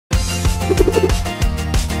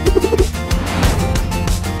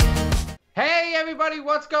everybody,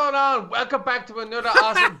 what's going on? Welcome back to another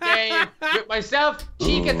awesome game with myself,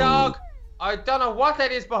 Chica Dog. I don't know what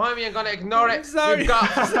that is behind me. I'm gonna ignore it. Sorry. We've got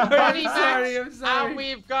Freddy I'm sorry. and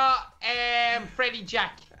we've got Freddy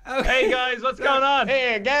Jack. Okay. Hey guys, what's going on?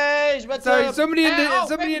 Hey guys, what's Sorry, up? somebody in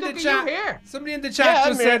the chat. chat. Somebody in the chat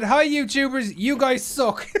just said, "Hi YouTubers, you guys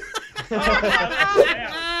suck."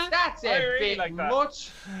 That's a bit like that. much.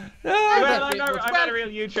 Well, I'm not a real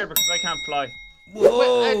YouTuber because I can't fly.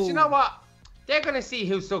 Well, do you know what? They're gonna see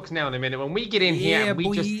who sucks now in a minute. When we get in here, and we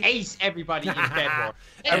boy. just ace everybody in Bed Wars.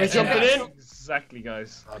 Are we jumping in? Exactly,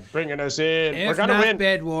 guys. Bringing us in. If We're gonna not win.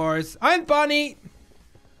 Bed Wars. I'm Bonnie.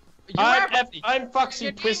 I'm Foxy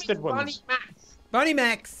Your name Twisted is Ones. Bonnie Max. Bonnie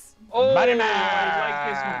Max. Oh, Buddy I man.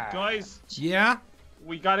 like this one. Guys, Yeah.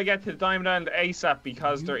 we gotta get to the Diamond Island ASAP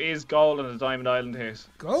because there is gold on the Diamond Island here.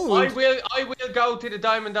 Gold. I will go to the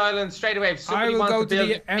Diamond Island straight away. If I somebody will wants go to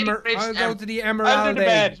build I'll go to the Under Emerald. the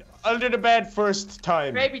bed. Under the bed first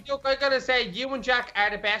time. Baby Duck, I'm gonna say you and Jack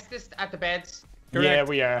are the bestest at the beds. Yeah,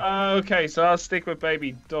 we are. Okay, so I'll stick with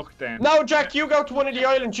Baby Duck then. No, Jack, you go to one of the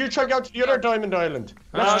islands. You try to go to the other Diamond Island.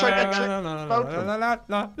 Let's try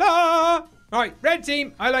No. Alright, red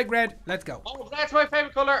team. I like red. Let's go. Oh, that's my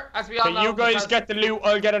favorite color, as we all know. You guys because- get the loot.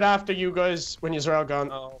 I'll get it after you guys when you're all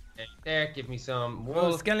gone. Oh, okay. There, give me some Oh,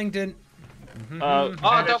 wool. skeleton. Oh, Ender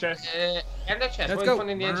don't. chest. Ender chest. Let's Where's go. one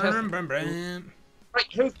in the end chest? Brum, brum, brum. Right,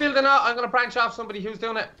 who's building out? I'm gonna branch off somebody who's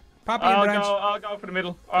doing it. Poppy and branch. I'll go for the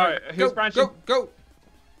middle. Alright, who's branching? Go.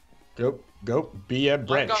 Go. Be a I'm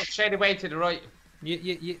going branch. straight away to the right.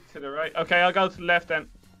 Yeah. To the right. Okay, I'll go to the left then.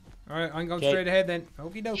 Alright, I'm going Okay. straight ahead then.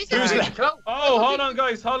 Okie doke. He's Who's already that? close. Oh, hold on,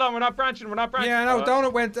 guys. Hold on. We're not branching. Yeah, no,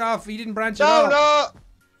 donut went off. He didn't branch at all. No.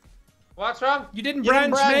 What's wrong? You didn't You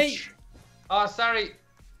didn't branch, mate. Oh, sorry.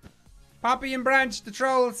 Poppy and branch, the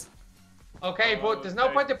trolls. Okay, but there's no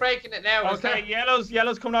okay. point in breaking it now. is Okay, there?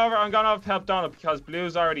 yellow's coming over. I'm gonna have to help Donald because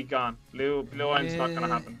blue's already gone. Blue Island's not gonna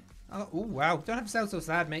happen. Oh, ooh, wow. Don't have to sound so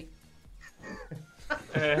sad, mate.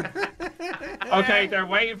 Okay, they're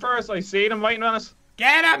waiting for us. I see them waiting on us.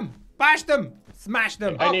 Get them! Bash them! Smash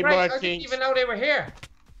them! I need great. more I didn't things. even know they were here.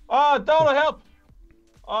 Oh, Donald, help!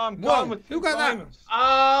 Oh, I'm Whoa, gone with who two got that? diamonds.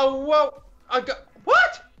 Whoa. I got.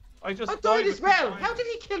 What? I just I died died with as two well. diamonds. How did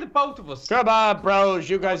he kill the both of us? Come on, bros.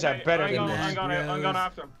 You guys are Okay, better I'm than going- this. I'm going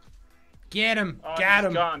after him. Get him! Oh, Got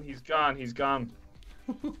him! He's gone.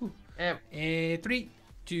 3,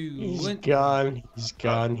 2, He's 1. gone.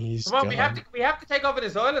 Come on, We have to take over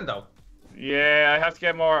this island though. Yeah, I have to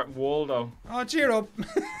get more wool though. Oh, cheer up.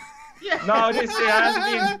 Yeah. No, it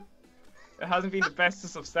hasn't been the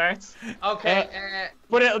bestest of starts. Okay.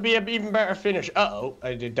 But it'll be an even better finish. Uh-oh,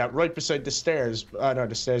 I did that right beside the stairs. Oh, no,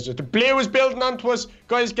 the stairs. The blue is building onto us.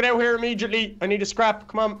 Guys, get out here immediately. I need a scrap.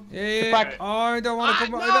 Come on. Yeah. Get back. Oh, I don't want to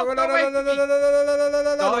come.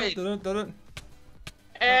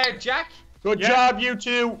 Jack. Good Yeah. job, you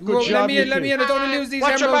two. Good job, you Let me two. in. I don't want to lose these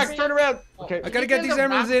Watch your back. emeralds. Turn around. Okay. I gotta get these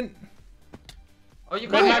emeralds in. Oh, you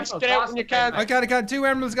Red got Max, get out when you can. I got 2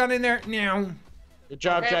 emeralds gone in there. Now. Good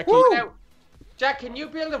job, Okay, Jackie. now, Jack, can you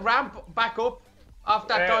build a ramp back up off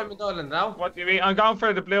that Diamond Island now? What do you mean? I'm going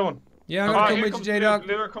for the blue one. Yeah, I'm Oh, gonna come here with you, comes J-Dog.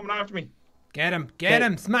 Blue are coming after me. Get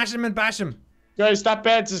him. Smash him and bash him. Guys, that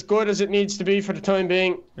bed's as good as it needs to be for the time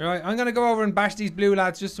being. Right, I'm gonna go over and bash these blue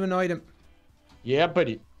lads just to annoy them. Yeah,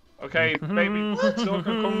 buddy. Okay, baby. So I'm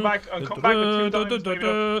coming back. I'm coming back with 2 diamonds, baby.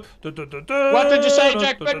 What did you say,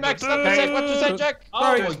 Jack? Red Max, what did you say, Jack?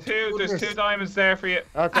 Oh, There's 2 diamonds there for you.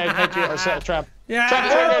 Okay, thank you. I set a trap. Yeah.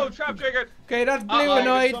 Trap Oh, trap triggered. Okay, that's blue Uh-oh.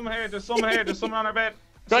 annoyed. There's some here. There's some on our bed.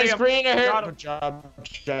 Guys, See 'em. green are here. Got 'em. Good job,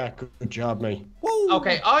 Jack. Good job, mate. Woo.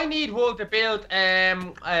 Okay, I need wool to build a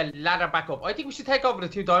ladder back up. I think we should take over the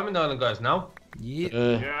 2 Diamond Island guys now. Yeah.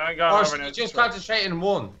 Yeah, I got Or over should now. we just concentrate in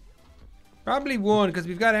one? Probably 1 because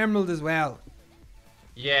we've got emerald as well.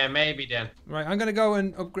 Yeah, maybe then. Right, I'm gonna go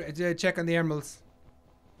and upgrade, check on the emeralds.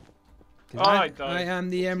 'Cause Oh, I I died. am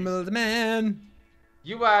the emerald man.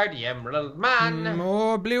 You are the Emerald Man.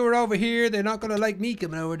 Oh, blue are over here. They're not gonna like me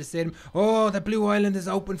coming over to see them. Oh, the blue island is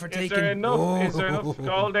open for Is taking. there enough? Oh. Is there enough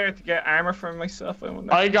gold there to get armor for myself? I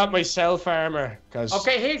wonder. I got myself armor, cause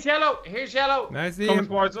Okay, here's yellow. Here's yellow. I see Coming him.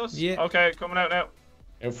 towards us. Yeah. Okay, coming out now.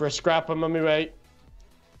 out for a scrap. I'm on my way.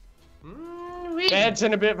 Bed's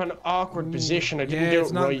in a bit of an awkward position. I didn't do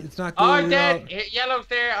it right. It's not good. I'm at dead. all. Yellow's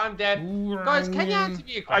there. I'm dead. Guys, can you answer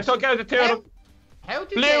me a I question? took out the 2 of them. How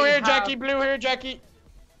do Blue they here, have, Jackie. Blue here, Jackie.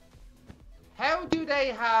 How do they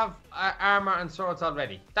have armor and swords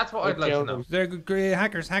already? That's what I'd like to killed know. them. They're good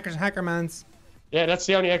hackermans. Yeah, that's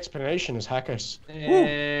the only explanation is hackers.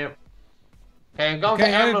 Okay, I'm going for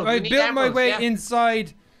Okay, emeralds. We I've need built my emeralds, way yeah.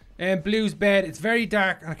 inside Blue's bed. It's very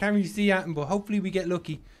dark and I can't really see anything, but hopefully we get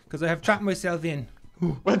lucky. Because I have trapped myself in.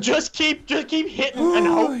 Well, just keep hitting and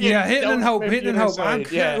hope. Yeah, hitting and hope.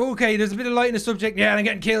 Yeah. Okay, there's a bit of light in the subject. Yeah, and I'm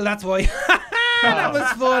getting killed, that's why. That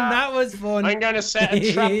was fun, that was fun. I'm gonna set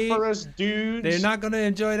a trap for us, dudes. They're not gonna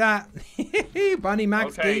enjoy that. Bonnie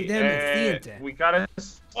Max gave them a theatre. We gotta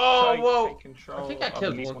whoa. control I think I of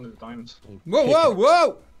killed at least one. one of the diamonds.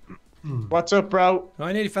 Whoa! What's up, bro? Oh,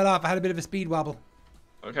 I nearly fell off. I had a bit of a speed wobble.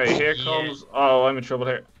 Okay, here comes. Oh, I'm in trouble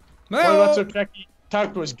here. Well, what's up, Jackie?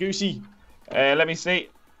 Talk to us, Goosey. Let me see.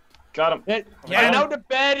 Got him. I know the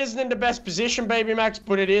bed isn't in the best position, baby Max,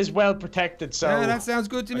 but it is well protected, so... Yeah, that sounds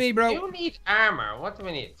good to me, bro. You need armor. What do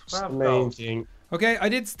we need? That's the 12 main gold. thing. Okay, I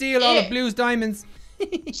did steal all of Blue's diamonds.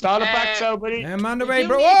 Start it back, so, buddy. I'm on the way, You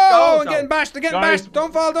bro. need Whoa, gold, I'm getting bashed. I'm getting Guys. bashed.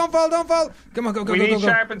 Don't fall. Come on, go. We need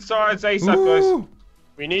sharpened swords ASAP, guys. Ooh.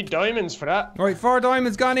 We need diamonds for that. All right, 4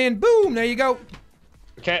 diamonds gone in. Boom, there you go.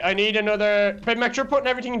 Okay, I need another... Baby Max, you're putting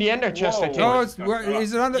everything in the ender chest, I think. Oh, is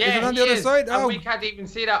it on the other side? And Oh, we can't even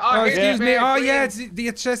see that. oh, here's excuse the me. bear Oh, green. yeah,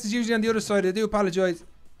 the chest is usually on the other side. I do apologize.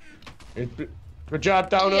 Good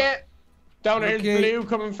job, Downer. Yeah. Downer, here's Okay. blue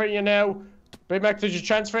coming for you now. Baby Max, did you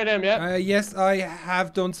transfer them, yeah? Yes, I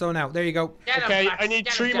have done so now. There you go. Get him, Okay, Max, I need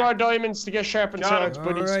get 3 him, more Jack. diamonds to get sharpened swords,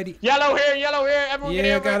 buddies. Alrighty. Yellow here, everyone get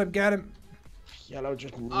Yeah, over. got him. Yellow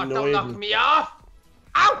just Oh, don't annoyed knock me. me off.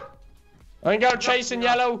 Ow! I'm going chasing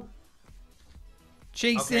yellow.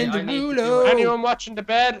 Chasing Okay, the I need to ruler. do it. Anyone watching the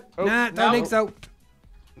bed? Oh, Nah, don't think so.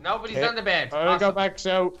 Nobody's Okay. on the bed. I'll go Awesome. back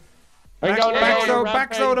so. I'm Back going so, around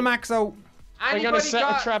back so to Maxo. I'm gonna Anybody set a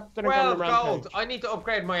got trap that I'm 12 going around gold. page. I need to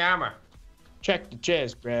upgrade my armor. Check the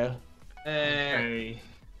chest, bro. Okay.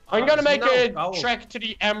 I'm gonna make there's a no gold. trek to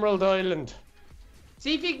the Emerald Island.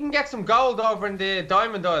 See if you can get some gold over in the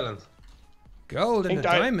Diamond Island. Gold in the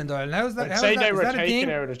Think I- Diamond Island. How's that? I'd How's say that? they Is were that a taken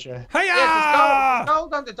thing? out of you. Hiya! Yeah, there's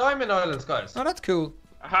gold on the Diamond Islands, guys. Oh, that's cool.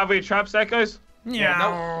 Have we a trap set, guys?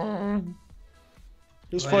 Yeah.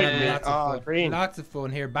 Who's fighting me? Lots of Oh, fun. green. Lots of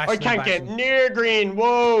fun here. I Bashing can't get bashing. near green.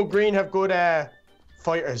 Whoa, green have good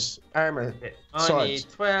fighters, armor. I Swords. need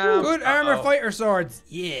 12. Good armor Uh-oh. fighter swords.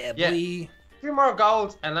 Yeah, Yeah. boy. 3 more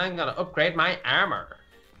gold, and I'm gonna upgrade my armor.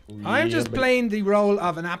 I'm just Yeah, playing the role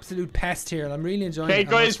of an absolute pest here, and I'm really enjoying Okay, it.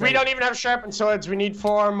 I must guys, we say. don't even have sharpened swords. We need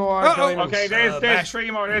 4 more Uh-oh. diamonds. Okay, there's bash.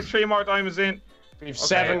 3 more. There's 3 more diamonds in. We have Okay,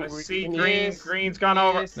 7. I We see need- green. Green's gone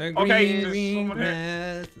over. Yes. The Okay, there's green someone here.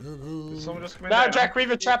 grass. Did someone just come in Now, there? Jack, we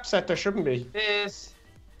have a trap set. There shouldn't be. This.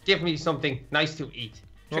 Give me something nice to eat.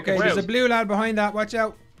 Okay, there's a blue lad behind that. Watch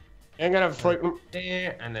out. I'm gonna have a fight with him.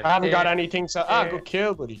 There, and then I haven't got there, anything, so good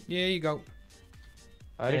kill, buddy. Yeah, you go.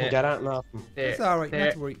 I didn't get out nothing. there, It's all right. there.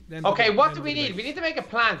 Not to worry. Then Okay, we'll- what then do we we'll need? We need to make a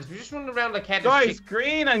plan because we're just running around like headless Guys, chickens.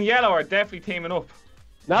 green and yellow are definitely teaming up.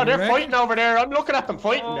 No, they're ready? fighting over there. I'm looking at them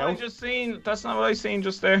fighting Oh, now. I just seen. That's not what I seen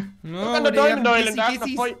just there. No, Look on the they have Diamond Island. They're kissy having a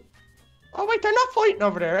kissies. fight. Oh, wait, they're not fighting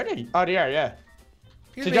over there, are they? Oh, they are, yeah.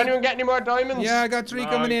 Excuse Did me. anyone get any more diamonds? Yeah, I got 3 No.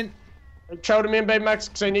 coming in. Throw them in, baby Max,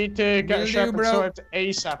 because I need to get Will a do, sharpened bro. sword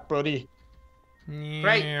ASAP, buddy.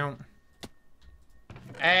 Right. Yeah.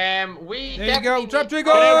 We There you go. definitely Drop need- tree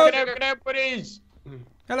Get out, gold. get out, buddies.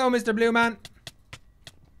 Hello, Mr. Blue Man.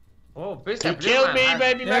 Oh, Mr. You Blue killed Man me, has-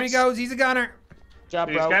 baby There he Max. goes. He's a gunner. Job,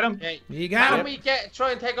 Did you bro. get him? Okay. You got Can him. we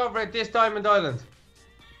try and take over at this Diamond Island?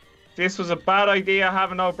 This was a bad idea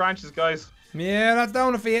having no branches, guys. Yeah, that's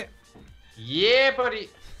down for you. Yeah, buddy.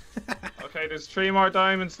 Okay, there's 3 more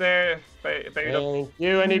diamonds there. Baby up. Thank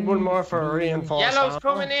you. I need one more for a reinforcement. Yellow's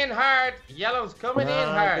coming in hard. Yellow's coming in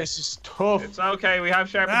hard. This is tough. It's okay, we have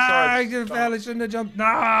sharpened I swords. just fell. I shouldn't have jumped.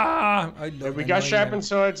 Nah. I love We it. got sharpened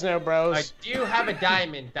swords now, I bros. do have a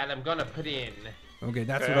diamond that I'm gonna put in. Okay,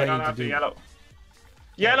 that's Okay, what I don't need have to the do. yellow.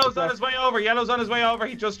 Yellow's on his way over. Yellow's on his way over.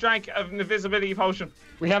 He just drank an invisibility potion.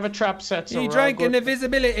 We have a trap set, so He we're drank all an good.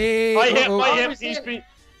 invisibility. I hit, Uh-oh. I Oh, hit. he's He's in. been.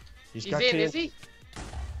 He's He's got in, two. is he?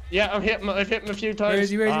 Yeah, I've hit him a few times. Where is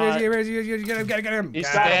he? Where is he? Where is he? Where is he? Get him! Get him! He's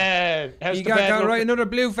Got him. dead. How's He the got bed got looking? right. Another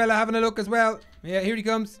blue fella having a look as well. Yeah, here he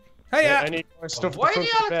comes. Hey, I yeah. need more stuff Why to are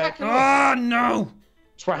cook you all the bed. attacking me? Oh no!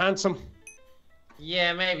 We're handsome.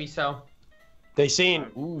 Yeah, maybe so. They seen,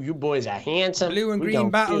 ooh, you boys are handsome. Blue and We green don't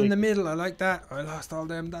battle feel in the it. middle. I like that. I lost all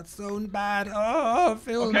them. That's so bad. Oh,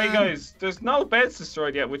 Phil. Okay, man. guys, there's no beds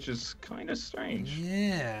destroyed yet, which is kind of strange.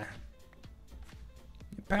 Yeah.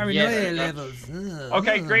 Paranoia Yeah, levels.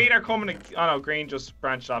 Okay, green are coming. Oh no, green just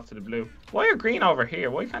branched off to the blue. Why are green over here?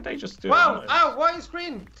 Why can't they just do Wow! it? Oh, why is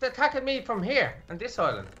Green attacking me from here on this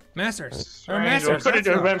island? Masters. Or Strange. masters. Could have that's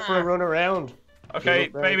just not- went for a run around. Okay,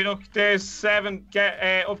 Right. baby, look, there's 7. Get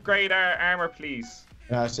upgrade our armor, please.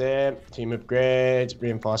 That's it. Team upgrades,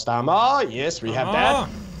 reinforced armor. Yes, we have Oh.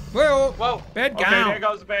 Whoa. Whoa! Bed Okay, down. there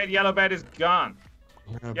goes the bed. Yellow bed is gone.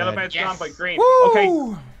 that. Yellow bed's Yes. gone by green. Woo.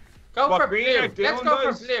 Okay, Go What for green blue. are doing, Let's go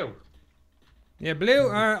guys? for blue. Yeah, blue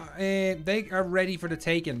are they are ready for the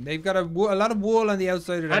taking. They've got a lot of wool on the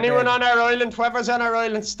outside of their Anyone bed. on our island? Whoever's on our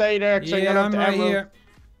island, stay there. 'Cause Yeah, I'm right here.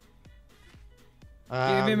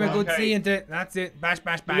 Give him a good okay. see into it. That's it. Bash,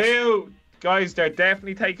 bash, bash. Blue, guys, they're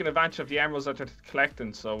definitely taking advantage of the emeralds that they're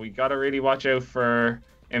collecting. So we gotta really watch out for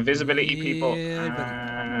invisibility people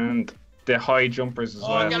and the high jumpers as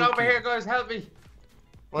well. Get over here, guys. Help me.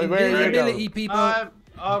 Wait, where are you Invisibility going? people.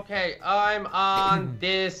 Okay, I'm on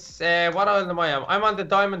this. What island am I on? I'm on the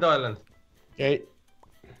Diamond Island. Okay.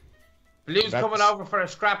 Blue's coming over for a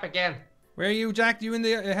scrap again. Where are you, Jack? You in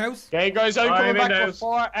the house? Okay, guys, I'm I'm coming in back the for house.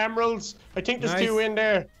 4 emeralds. I think there's Nice. 2 in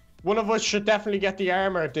there. One of us should definitely get the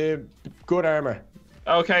armor, the good armor.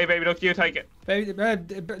 Okay, baby, look, you take it. Baby, don't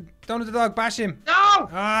let the dog bash him. No!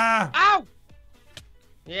 Ah! Ow!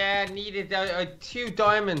 Yeah, needed 2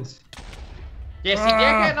 diamonds. Yeah, see, they're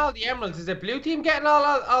getting all the emeralds. Is the blue team getting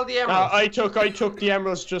all the emeralds? I took the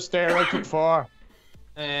emeralds just there. I took 4.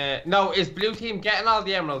 No, is blue team getting all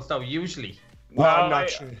the emeralds though? Usually. No, I'm not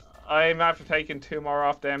sure. I'm after taking 2 more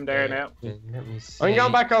off them there now. Let me see. I'm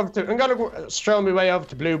going back over to. I'm gonna go, stroll my way over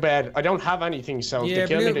to blue bed. I don't have anything, so if Yeah, they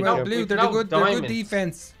kill me, blue, they well, kill. blue, they're No good diamonds.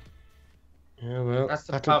 defense. Yeah, well, That's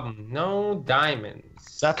the problem. No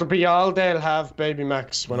diamonds. that'll be all they'll have, baby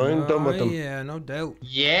Max, when I'm done with them. Yeah, no doubt.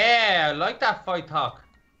 Yeah, I like that fight talk.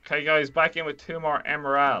 Okay, guys, back in with 2 more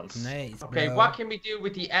emeralds. Nice. Okay, bro. what can we do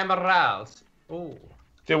with the emeralds? Oh.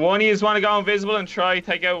 Do one of you want to go invisible and try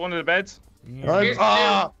take out one of the beds? Yeah. I'm, Here's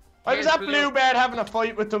I was Here's at blue. blue bed having a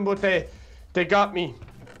fight with them, but they got me.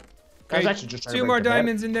 I was Okay, actually just trying to 2 break more the bed.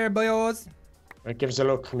 diamonds in there, boys. Right, give us a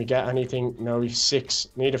look. Can we get anything? No, we've 6.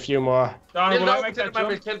 Need a few more. Donald, Build will I over make to that them and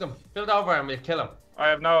we'll jump? kill them. Build over and we'll kill them. I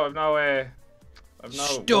have no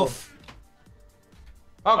Stuff.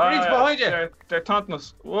 Oh, green's behind you. They're taunting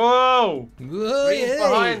us. Whoa! Whoa, Green's yeah.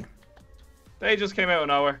 behind. They just came out of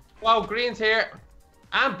nowhere. Whoa, green's here.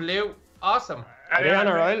 And blue. Awesome. Are they on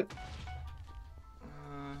our island?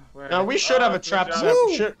 Now we should have a trap set. Woo!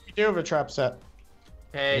 We do have a trap set.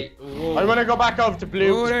 Okay. Whoa. I want to go back over to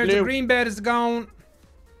blue. Oh, 'cause there's the blue. green bed is gone.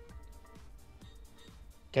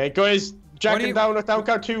 Okay, guys, jacking you- down. Don't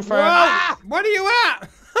go too far. Whoa! Ah! What are you at?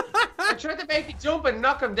 I tried to make it jump and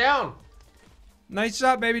knock him down. Nice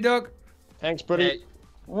shot, baby dog. Thanks, buddy. Okay.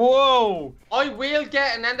 Whoa! I will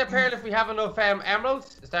get an ender pearl if we have enough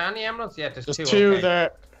emeralds. Is there any emeralds? Yeah, there's There's 2. 2 okay.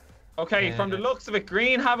 there. Okay, from the looks of it,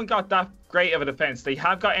 green haven't got that great of a defense. They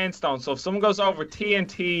have got endstone, so if someone goes over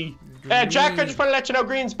TNT... Jack, I just want to let you know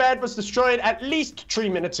Green's bed was destroyed at least 3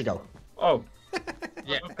 minutes ago. Oh.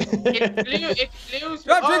 Yeah. It's blue's.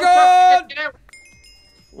 Drop oh, trigger! get out.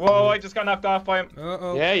 Whoa, I just got knocked off by him.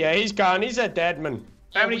 Uh-oh. Yeah, he's gone. He's a dead man.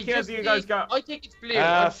 How many we kills just do you guys need- got? I think it's blue.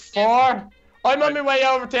 4. I'm on my way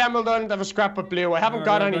over to Emerald Island to have a scrap with blue. I haven't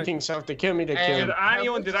got Alright, anything, so if they kill me, they kill Did me.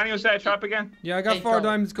 anyone set a trap again? Yeah, I got Hey, 4 go.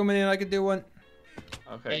 diamonds coming in. I could do one.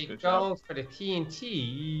 Okay, Okay, good job. gold for the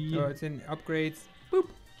TNT. Oh, it's in upgrades. Boop.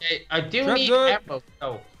 Okay, I do Trap need zone. emeralds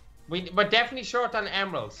though. We're definitely short on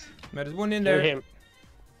emeralds. There's one in Kill there. him.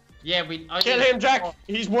 Yeah, I Kill need- him, Jack.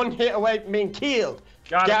 He's 1 hit away from being killed.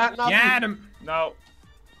 Got Got it. nothing. Got him. No.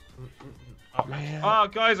 Oh, man. Oh,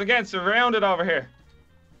 guys, I'm getting surrounded over here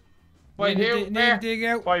Wait, here, Need to where? dig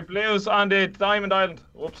out. by blues on the Diamond Island.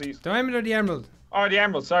 Whoopsies. Diamond or the emerald? Or the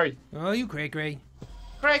Emerald, sorry. Oh, you cray. Great.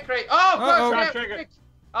 Oh, Uh-oh. good. Trap Yeah, trigger. quick.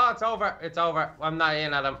 Oh, it's over. It's over. I'm not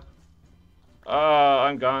in at him.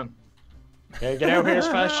 I'm gone. Okay, get out here as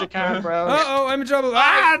fast as you can, bro. Uh-oh, I'm in trouble.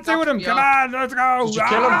 Ah, 2 of them. me Come off. on, let's go. Did you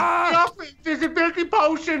kill him? Ah, Invisibility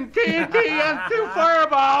potion, TNT, and 2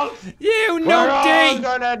 fireballs. you We're all nutty.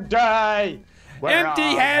 gonna die. We're Empty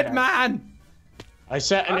all head, gonna- man. I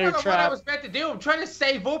set a I new don't know what I trap. was meant to do. I'm trying to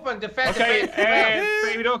save up and defend Okay, the base.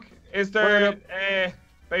 Baby Duck, is there,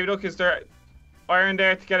 Baby Duck, is there iron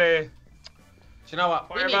there to get a... Do you know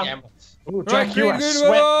what? We need Fireball. emeralds. Ooh, Jack, you green, are green,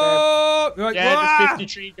 sweating there. whoa. Right, Yeah, ah, there's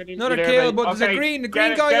 53 getting Another there, kill, mate. but there's a Okay, green. The get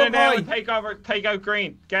green it- guy get up in there high. and take out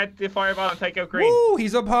green. Get the fireball and take out green. Woo,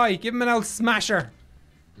 he's up high. Give him an old smasher.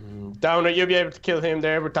 Down it, you'll be able to kill him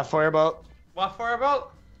there with that fireball. What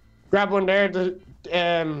fireball? Grab one there. Do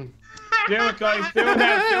it, guys. Do it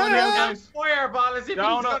now. Do it now, guys. Fireball as if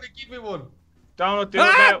Donut. he's going to give me one. Donald, do it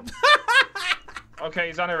Ah! now. Okay,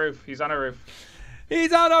 he's on a roof. He's on a roof.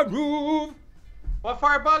 He's on a roof. What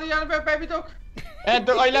fireball are you on about, baby duck?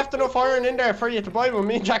 I left enough iron in there for you to buy one.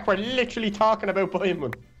 Me and Jack were literally talking about buying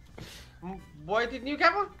one. Why didn't you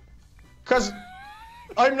get one? Because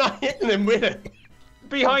I'm not hitting him with it.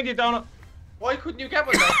 Behind you, Donald. Why couldn't you get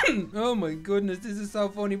one though? Oh my goodness, this is so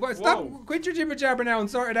funny. What? Stop! Whoa. Quit your jibber jabber now and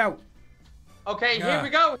sort it out. Okay, Yeah. here we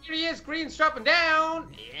go. Here he is. Green's dropping down.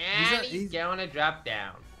 And He's- he's gonna drop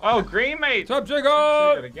down. Oh, green, mate. Top Triggered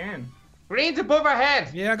trigger. again. Green's above our head.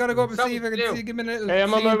 Yeah, I gotta go up and see if I Something can blue. see. Give me a little. Hey,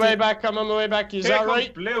 I'm on my see way into- back. I'm on my way back. He's Here all comes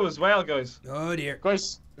right. blue as well, guys. Oh dear.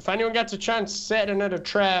 Guys, if anyone gets a chance, set another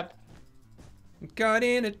trap. Caught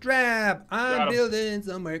in a trap. I'm Got him. building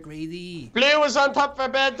somewhere crazy. Blue is on top of our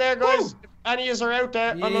bed there, guys. Any of us are out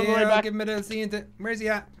there. Yeah, I'm on my way I'll back. give him a little see into. Where's he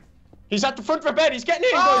at? He's at the front of our bed. He's getting in,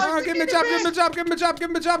 Oh, guys. Oh, give him a chop, give him a chop, give him a chop, give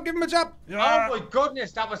him a chop, give him a chop. Oh my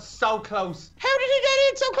goodness, that was so close. How did he get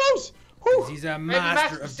in so close? Whew. He's a Maybe master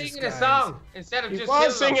Max of was singing disguise. a song instead of He just was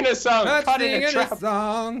killing singing them. a song. Not Caught in singing a a trap.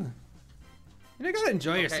 song. You gotta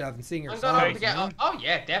enjoy yourself and sing your I'm songs. gonna have to get. man. Oh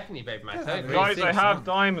yeah, definitely, baby Max. Yeah, I agree. Guys, I sing have song.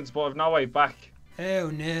 diamonds, but I've no way back. Oh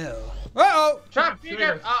no. Uh-oh. Trap Trigger.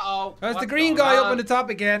 trigger. Uh-oh. That's the What's green going guy up on the top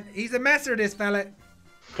again. He's a messer, this fella.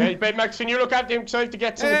 Okay, babe, Max, can you look after him? Because I have to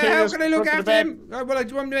get some How materials. can I look front of the after bed. him? Well, do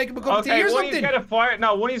you want me to make him a cup of tea Okay, or one of you something? get a fire.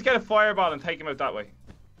 No, one of you get a fireball and take him out that way.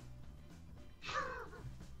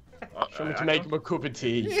 Someone to make him a cup of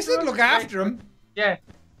tea. You said look after him. Yeah.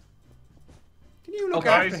 Can you look Okay.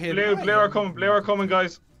 after Guys, him? blue are coming,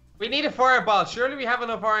 guys. We need a fireball. Surely we have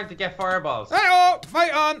enough iron to get fireballs. Oh,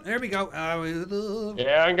 fight on. There we go.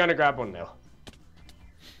 Yeah, I'm gonna grab one now.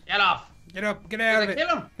 Get off. Get up, get out of Gonna it.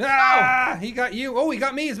 kill him. Ah, he got you. Oh, he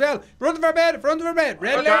got me as well. Front of our bed, front of our bed.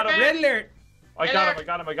 Red I got alert, him. red alert.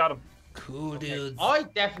 I got him. Cool dudes. I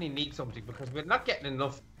definitely need something because we're not getting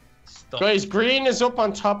enough stuff. Guys, green is up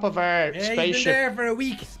on top of our Yeah, he's been spaceship. there for a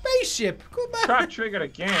week. Spaceship. Come on. Trap triggered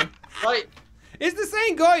again. Right. It's the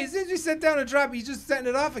same guy. As soon as we set down a trap, he's just setting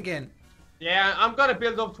it off again. Yeah, I'm gonna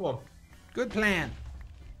build up to him. Good plan.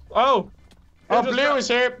 Oh. Oh, blue is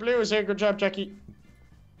here. Blue is here. Good job, Jackie.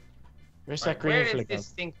 Where's that Right, green where is flick? this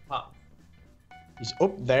stink pot? He's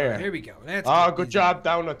up there. Here we go. Let's Oh, get good these- job,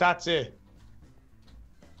 Download. That's it.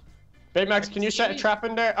 Baymax, can you set a trap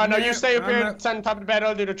in there? Oh, no, Yeah, you stay up I'm here. not- Stand on top of the bed.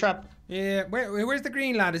 I'll do the trap. Yeah, where's the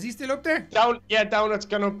green lad? Is he still up there? Download's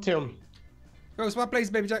gone up to him. Go, swap place,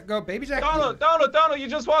 Baby Jack. Go, Baby Jack. Donald, you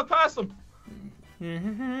just walked past him.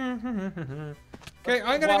 Okay,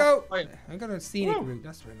 I'm gonna go. Wait. I'm gonna scenic Whoa. route.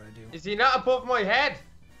 That's what I'm gonna do. Is he not above my head?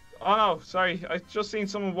 Oh no, sorry. I just seen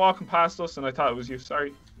someone walking past us and I thought it was you.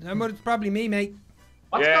 Sorry. It's probably me, mate.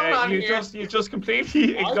 What's going on you here? just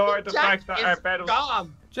completely I ignored the think fact Jack that our is bed was.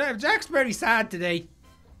 gone. Jack's very sad today.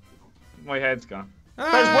 My head's gone.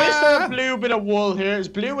 Guys, why is there Ah! a blue bit of wool here? Is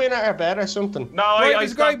blue in at our bed or something? No, Right, I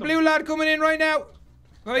there's a guy, stopped him. blue lad coming in right now.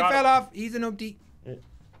 Oh, he Got fell him. off. He's an umpty.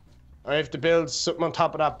 I have to build something on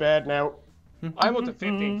top of that bed now. I'm up to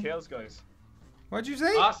 15 kills, guys. What'd you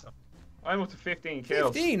say? Awesome. I'm up to 15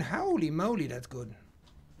 kills. 15. Holy moly, that's good.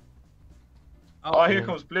 Oh, here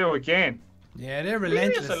comes blue again. Yeah, they're Leave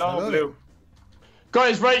relentless. us I alone, love blue. it.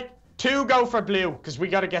 Guys, right. 2 go for blue, because we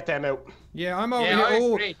got to get them out. Yeah, I'm over Yeah, here. I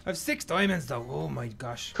Oh, agree. I've 6 diamonds though. Oh my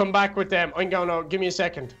gosh. Come back with them. I'm going out. Give me a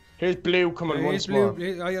second. Here's blue coming Here's once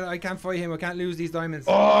blue. more. I can't fight him. I can't lose these diamonds.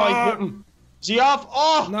 Oh, he hit him. Is he off?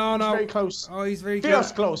 Oh, No, he's no. very close. Oh, he's very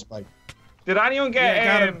Feels close. close, mate. Did anyone get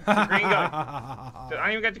Yeah, got him. the green guy? Did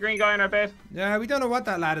anyone get the green guy in our bed? Yeah, we don't know what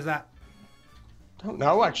that lad is at. Don't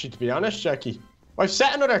know, actually, to be honest, Jackie. I've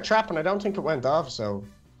set another trap and I don't think it went off, so...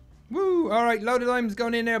 Woo! All right, load of diamonds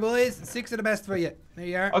going in there, boys. 6 of the best for you. There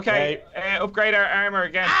you are. Okay, upgrade our armor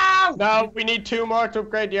again. Ow! No, we need 2 more to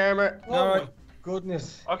upgrade the armor. Oh All my right.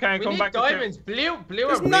 goodness. Okay, I'm We coming need back to diamonds. Blue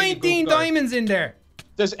There's are really 19 good, guys. diamonds in there.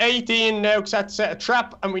 There's 18 now because I had to set a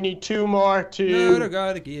trap and we need 2 more Another to...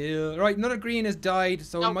 gotta kill. Right, another green has died,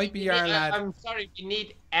 so No, it might we be our need- lad. I'm sorry, we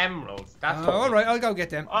need emeralds. That's what All right, I'll go get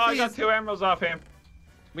them. Oh, I got Please. 2 emeralds off him.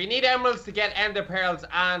 We need emeralds to get ender pearls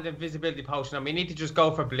and invisibility potion, and we need to just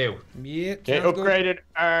go for blue. Yeah, Okay, sounds good. upgraded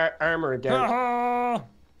our armor again. Oh,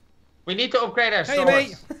 We need to upgrade our hey,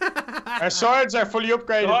 swords. mate. Our swords are fully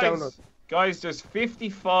upgraded down. Guys, there's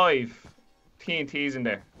 55 TNTs in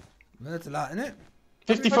there. Well, that's a lot, isn't it?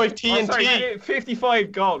 55 Oh, TNT. sorry,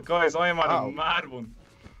 55 gold. Guys, I am on Oh. a mad one.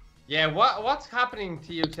 Yeah, what's happening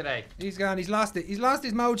to you today? He's gone. He's lost it. He's lost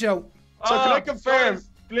his mojo. So can I confirm? guys,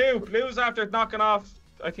 Blue's after knocking off,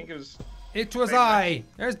 I think it was... It was Wait, I.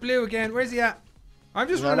 There's blue again. Where's he at? I'm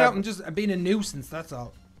just He's running on out our- and just being a nuisance. That's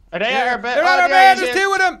all. Are they at our bed? They're Oh, on our there bed. he There's is.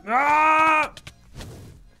 2 of them. Ah!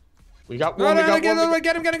 We got No, one, no, we no, got get one. another one.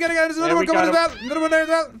 Get him. There's another Yeah, one we coming as got well. Another one there as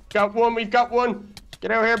well. Got one, we've got one.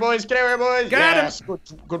 Get out here, boys. Get out here, boys. Got him. Yes,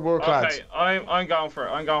 good work, lads. Okay, I'm going for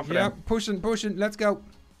it. I'm going for Yeah, them. pushing. Let's go.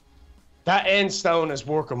 That end stone is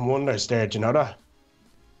working wonders there, do you know that?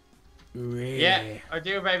 Yeah, I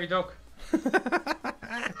do, baby duck.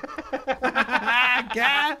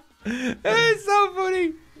 God. It's so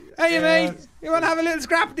funny. Hey, mate. You want to have a little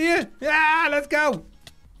scrap, do you? Yeah, let's go.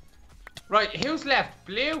 Right, who's left?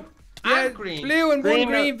 Blue Yeah, and green. blue and Green,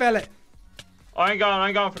 one green fella.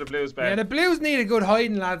 I'm going for the blues, Ben. Yeah, the blues need a good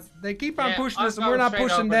hiding, lads. They keep on pushing us and we're not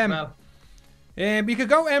pushing them. We could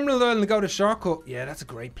go Emerald Island and go to shortcut. Yeah, that's a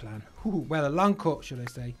great plan. Ooh, well, a long cut, should I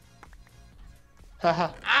say.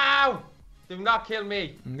 Haha. Ow! Do not kill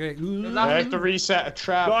me. Okay. I have to reset a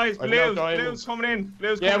trap. Guys, I've blues coming in.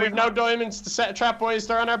 Blues yeah, coming we've in. no diamonds to set a trap, boys.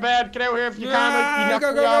 They're on our bed. Get out here if you Yeah,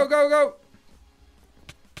 can. go.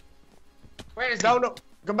 Where is he? No.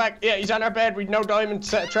 Come back. Yeah, he's on our bed. We've no diamond to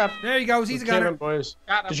set a trap. There he goes. He's a gunner. Boys.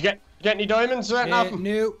 Got him. Did you get any diamonds?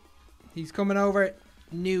 No. He's coming over.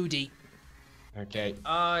 Nudie. Okay.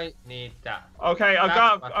 I need that. Okay,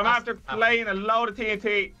 I'm after playing a load of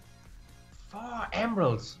TNT. 4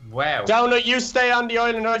 emeralds. Wow. Donut, you stay on the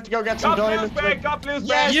island. I have to go get some diamonds. Got blues Yes,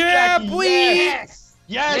 back. Yeah, Jackie, boy. Yes.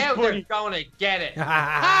 Yes, Now buddy. they're gonna get it.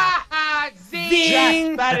 Ha ha!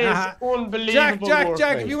 Zing. Jack, that is unbelievable.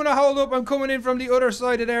 Jack, if you want to hold up, I'm coming in from the other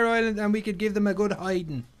side of their island and we could give them a good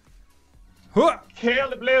hiding. Huh. Kill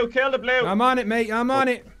the blue. I'm on it, mate. I'm on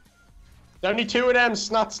it. There's only 2 of them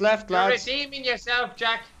snots left, You're lads. redeeming yourself,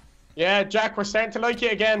 Jack. Yeah, Jack, we're starting to like you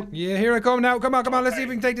again. Yeah, here I come now. Come on. Let's see if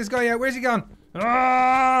we can take this guy out. Where's he gone?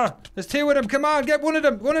 Ah! There's 2 of them. Come on, get one of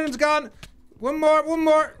them. One of them's gone. One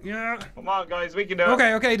more. Yeah. Come on, guys, we can do it.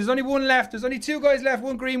 Okay. There's only 1 left. There's only 2 guys left.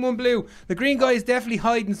 1 green, 1 blue. The green guy is definitely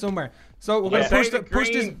hiding somewhere. So we're gonna push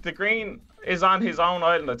this. The green is on his own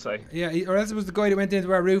island, I'd say. Yeah, or else it was the guy that went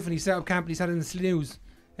into our roof and he set up camp and he sat in the snooze.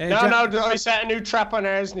 No, I set a new trap on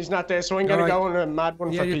ours and he's not there, so I'm gonna go on a mad one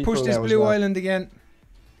for people. Yeah, you push this now blue island again.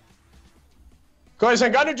 Guys,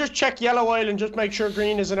 I'm gonna just check yellow island, just make sure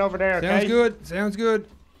green isn't over there, okay? Sounds good.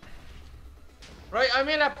 Right, I'm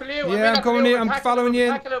in at blue. Yeah, I'm coming in. I'm following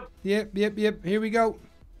you in. Yep. Here we go.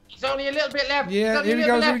 He's only a little bit left. Yeah, here we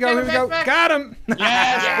go. Got him!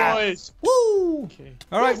 Yes, boys! Woo! Okay.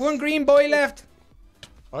 Alright, 1 green boy left.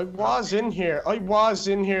 I was in here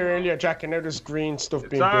earlier, Jack, and now there's green stuff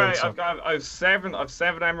being built. Alright, I've 7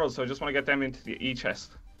 emeralds, so I just want to get them into the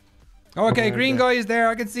E-chest. Oh, okay, green guy is there.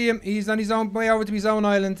 I can see him. He's on his own way over to his own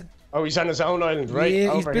island. Oh, he's on his own island, right?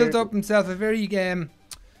 Yeah, he's over built here. up himself a very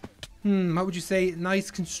what would you say? Nice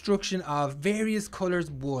construction of various colours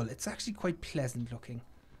wool. It's actually quite pleasant looking.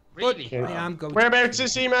 Really? But I am going. Whereabouts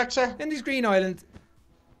is he, Maxer? In this green island.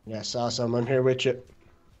 Yes, awesome. I'm here with you.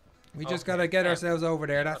 We just gotta get ourselves over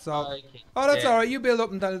there. That's all. Oh, that's all right. You build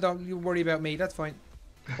up and don't you worry about me. That's fine.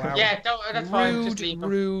 Wow. Yeah, that's fine. Just leave him.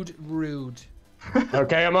 Rude.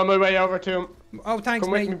 Okay, I'm on my way over to him. Oh, thanks,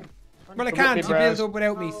 Come with mate. me. Well, I Come with can't. me, He Braz. builds up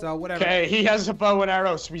without me, so whatever. Okay, he has a bow and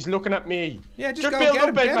arrow, so he's looking at me. Yeah, just go build get up,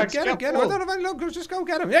 him. Max. Get him. I Go. don't know if I look. Just go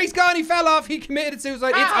get him. Yeah, he's gone. He fell off. He committed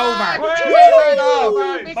suicide. Ah, It's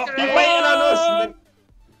over. He's Victory! waiting on us.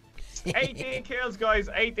 18 kills, guys.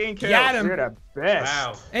 18 kills. Got him. We're the best.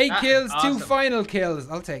 Wow. 8 That kills, is 2 awesome. final kills.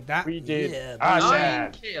 I'll take that. We did. Yeah, 9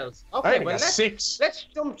 Awesome. kills. I Okay, only well got 6. let's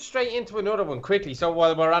jump straight into another one quickly. So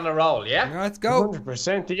while we're on a roll, yeah. Let's go.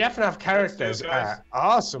 100%. The FNAF characters Let's do it, guys. are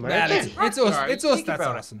awesome. Well, aren't it's they? us. Alright, It's us. think That's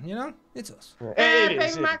about it. awesome. You know, it's us. It Baby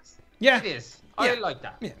is. Max. Yeah. It is. Yeah. I like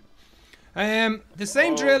that. Yeah. The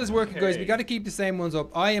same drill is working, guys. We Okay. got to keep the same ones up.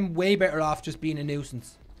 I am way better off just being a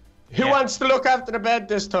nuisance. Who wants to look after the bed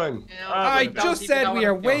this time? I just said we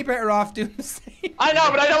are way better off doing the same. I know,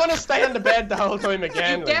 but I don't want to stay on the bed the whole time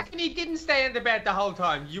again. You like. definitely didn't stay in the bed the whole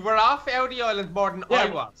time. You were off out of the island more than I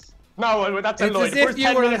Yeah. was. No, well, that's a It's lie. as The if first you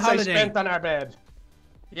 10 were on minutes I holiday. spent on our bed.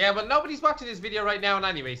 Yeah, well, nobody's watching this video right now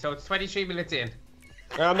anyway, so it's 23 minutes in.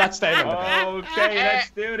 I'm not staying on the bed. Okay,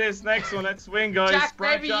 let's do this next one. Let's win, guys. Jack,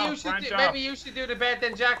 Branch maybe off, you should branch do, off. maybe you should do the bed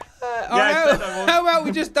then, Jack. How about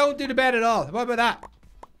we just don't do the bed at all? What about that?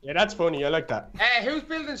 Yeah, that's funny. I like that. Who's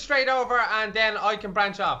building straight over and then I can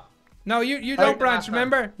branch off? No, you don't branch. last time.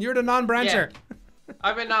 Remember, you're the non-brancher.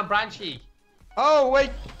 I'm in non-branchy. Oh, wait.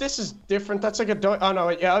 This is different. That's like a... Oh, no.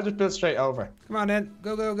 Wait, yeah, I'll just build straight over. Come on, then.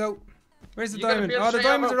 Go. Where's the You gotta diamond? build Oh, the straight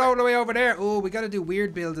diamonds over. are all the way over there. Oh, we got to do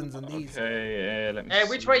weird buildings on these. Okay, let me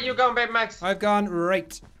Which see. way you going, baby Max? I've gone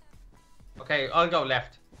right. Okay, I'll go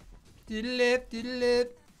left. To the left.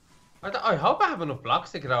 I hope I have enough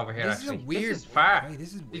blocks to get over here, This is a actually. weird. This is far. Wait,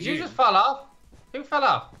 this is Did you weird. just fall off? Who fell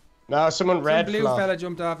off? No, someone Some red blue fell off. fella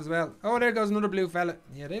jumped off as well. Oh, there goes another blue fella.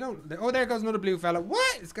 Yeah, they don't. Oh, there goes another blue fella.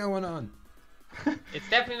 What is going on? It's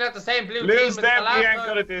definitely not the same blue Blues team as the definitely last ain't time.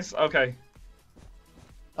 good at this. Okay.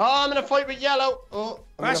 Oh, I'm in a fight with yellow. Oh,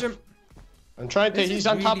 Bash him. I'm trying to... This He's is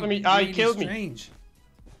on top really, of me. Ah, he really killed me. strange.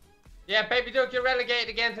 Yeah, baby Duke, you're relegated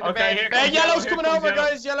again to the Okay, bed. here comes Yellow's Here coming comes over, Yellow.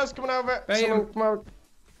 guys. Yellow's coming over. Bait Someone him. come out.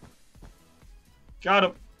 Got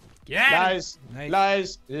him. Yeah. Lies.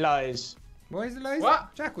 Lies. Why is it lies?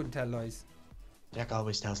 What? Jack wouldn't tell lies. Jack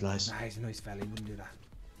always tells lies. Nah, he's a nice fella. He wouldn't do that.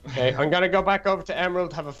 Okay, I'm gonna go back over to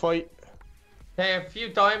Emerald, have a fight. Okay, a few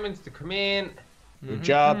diamonds to come in. Good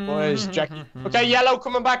job, boys. Jackie. Okay, yellow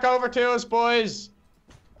coming back over to us, boys.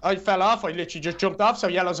 I fell off. I literally just jumped off, so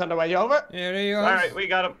yellow's on the way over. There he goes. Alright, we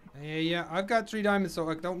got him. Yeah, I've got 3 diamonds, so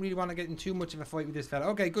I don't really want to get in too much of a fight with this fella.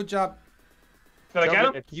 Okay, good job. Did I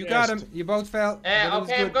get him? You got him. You both fell. Okay,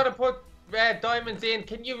 I'm gonna put diamonds in.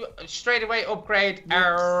 Can you straight away upgrade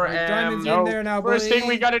our diamonds in there now, First buddy. thing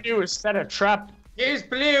we gotta do is set a trap. Here's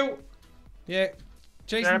blue. Yeah,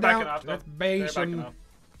 chase They're him backing down. off, though. Let's bait They're backing him. off.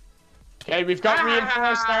 Okay, we've got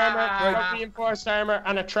reinforced armor. We've got Right. reinforced armor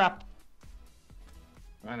and a trap.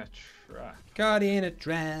 And a trap. Caught in a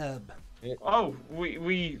trap. Oh,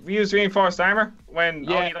 we use reinforced armor when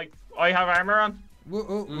only like I have armor on.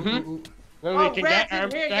 Whoa, Then Oh, we can red's get in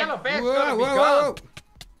armor. here. Yellow bed's whoa, gonna be whoa, gone. whoa.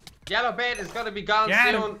 Yellow bed is gonna be gone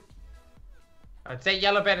Get soon. him. I'd say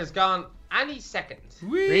yellow bed is gone any second.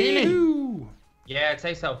 Really? Woo. Yeah, I'd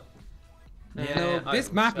say so. Yeah, I this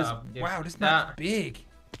would map is give wow. This that- map's big.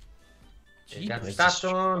 That's that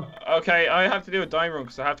done. Okay, I have to do a dime run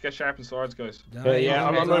because I have to get sharpened swords, guys. Yeah,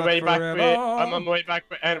 I'm on my way back with. I'm on my way back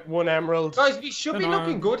with 1 emerald. Guys, we should be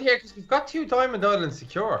looking good here because we've got 2 diamond islands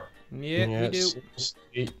secure. Yeah, we do. Yes.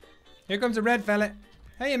 Here comes a red fella.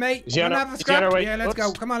 Hey, mate. Is he on Wanna our- have a is he on our scrap? way? Yeah, let's go.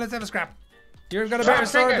 Whoops. Come on, let's have a scrap. You've got a Scrap, better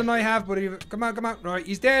sword take it. than I have, but come on, come on. Right,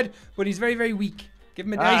 he's dead, but he's very, very weak. Give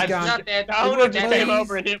him a Ah, he's gone. not dead. Downer He's just dead. came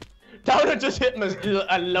over and hit. Downer just hit him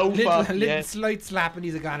a loaf Little, off. little Yeah. slight slap and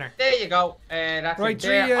he's a goner. There you go. That's Right, it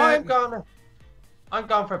there. 3, I'm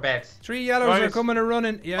gone for beds. 3 yellows are Right. coming and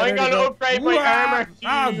running. Yeah, I'm there they gonna go. upgrade my Wow. armor.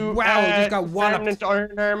 Ah, to, wow, he just got walloped. permanent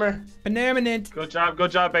iron armor. Permanent. Good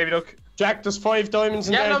job, baby duck. Jack, there's 5 diamonds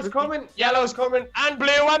in Yellow's there. coming. Yellow's coming. And blue.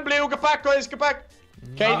 Get back, guys. Get back.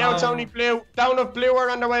 Okay, now it's only blue. Down of blue are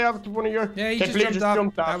on the way over to one of your. Yeah, he Okay, just blue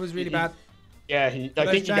jumped off. That was really bad. Yeah, I That's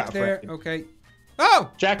think he Jack got there. affected. Okay. Oh!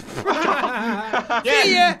 Jack.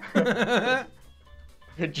 See ya!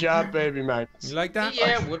 Good job, baby man. You like that?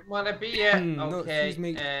 Yeah, wouldn't want to be here. No, Okay.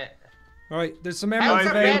 excuse me. Right, there's some How's emeralds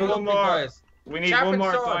the bed available. looking, more. guys? We need Sharpen one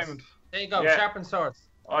more swords. diamond. There you go. Yeah. Sharpen swords.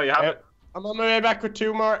 Oh, you have it. I'm on my way back with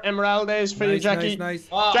 2 more emeralds for you, Nice, Jackie. nice.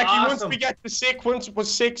 Oh, Jackie, awesome. once we get to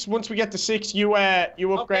 6, once we get to 6, you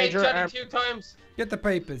upgrade your Johnny, arm. 2 times. Get the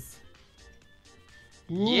papers.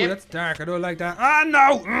 Ooh, Yep. that's dark. I don't like that. Ah,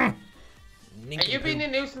 no! Are you being a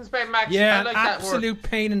nuisance, Ben Max? Yeah, I like that word. absolute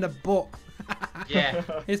pain in the butt. Yeah.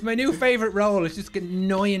 It's my new favourite role. It's just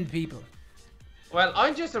annoying people. Well,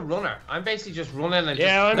 I'm just a runner. I'm basically just running and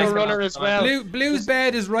Yeah, I'm just a runner as well. Blue's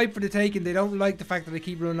bed is ripe for the taking. They don't like the fact that I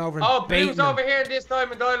keep running over and Oh, baiting Blue's them. over here in this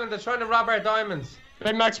diamond island. They're trying to rob our diamonds.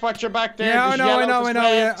 Ben Max, watch your back there. Yeah, I There's know, yellow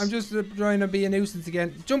yeah. flags. I'm just trying to be a nuisance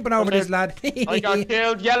again. Jumping over Okay. this lad. I got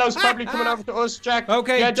killed. Yellow's probably coming over to us, Jack.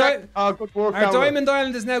 Okay, yeah, Jack. Oh, good work. Our Downer. diamond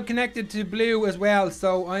island is now connected to blue as well,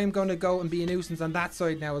 so I'm going to go and be a nuisance on that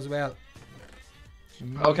side now as well.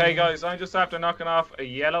 Okay, guys, I'm just after knocking off a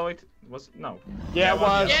yellow. No. Yeah, it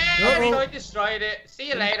was. Yeah, Uh-oh. I destroyed it. See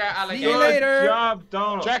you later, alligator. See you later. Good job,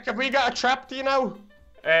 Donald. Jack, have we got a trap? Do you know?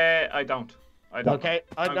 I don't. Okay,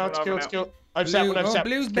 I know it's cool. It's cool. I've set one. I've Oh, set.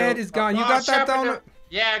 Blue's It's bed cool. is gone. You Oh, got that sharpen down? it.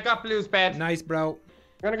 Yeah, I got Blue's bed. Nice, bro. I'm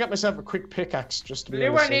gonna get myself a quick pickaxe just to be. They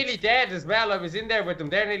on were the safe. nearly dead as well. I was in there with them.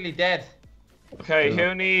 They're nearly dead. Okay,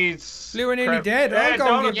 who needs... Blue are nearly dead. I'll go and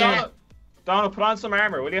Donald, get them. Yeah. Donald, put on some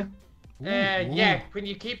armor, will you? Yeah. Can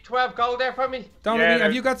you keep 12 gold there for me? Donald, Yeah,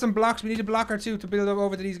 have you got some blocks? We need a block or 2 to build up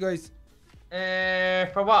over to these guys.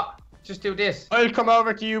 For what? Just do this. I'll come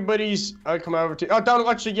over to you, buddies. I'll come over to you. Oh, Donald,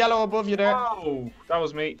 watch the yellow above you there. Oh, that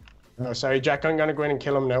was me. Oh, sorry, Jack. I'm gonna go in and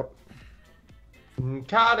kill him now.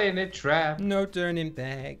 Caught in a trap. No turning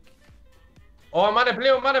back. Oh, I'm on a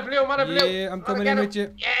blue. I'm on a blue. I'm on a blue. Yeah, I'm Gotta coming get in him. with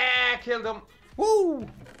you. Yeah, killed him. Woo!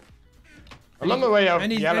 I'm on my way out.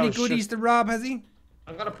 Any Yellow goodies to rob, has he?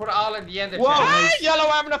 I'm gonna put it all in the end of Whoa. chest. Ah, yellow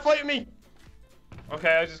having a fight with me. Okay,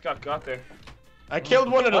 I just got there. I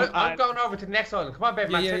killed one of them. I'm going over to the next island. Come on, babe,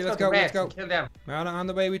 man. Yeah, let's let's go go, to let's reds and go. kill them. On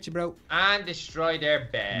the way with you, bro. And destroy their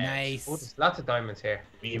beds. Nice. Oh, there's lots of diamonds here.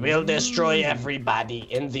 We will destroy everybody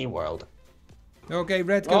in the world. Okay,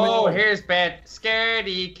 red's coming. Oh, here's bed.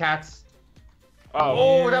 Scaredy cats.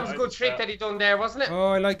 Oh, that was a good trick that he done there, wasn't it? Oh,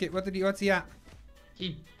 I like it. What's he at?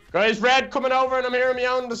 He. Guys, red coming over and I'm hearing me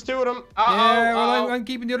on. There's 2 of them. Yeah, well, I'm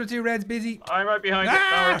keeping the other 2 reds busy. I'm right behind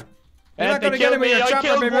Ah! it. You're not They gonna get killed him with me. your I chopper,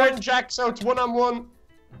 killed baby. one, Jack, so it's 1-on-1.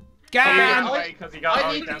 Gone!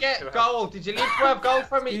 I need to get gold. Did you leave 12 gold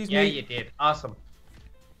for me? Excuse Yeah, me. you did. Awesome.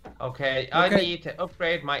 Okay, I Okay. need to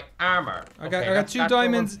upgrade my armor. I Okay, got that's 2 that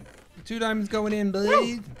diamonds. 2 diamonds going in,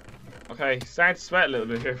 boys. Okay, starting to sweat a little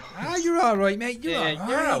bit here. Ah, you're all right, mate. You're Yeah, all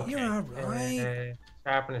you're right. okay. You're all right.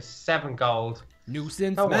 Sharpen is 7 gold.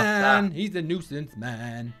 Nuisance Oh, what's man. that? He's the nuisance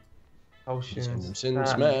man. Potions.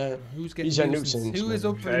 Nuisance, man. Who's getting He's a nuisance? nuisance. Who is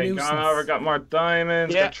up for the Okay, nuisance? gone over, got more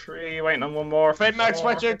diamonds, Yeah. got 3, waiting on one more. Fred Max,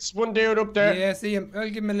 watch it. It's one dude up there. Yeah, see him. I'll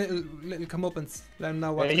give him a little comeuppance. Let him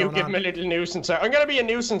know what's You going give on. him a little nuisance. I'm gonna be a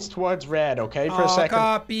nuisance towards Red, okay, for a second.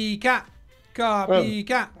 Copycat.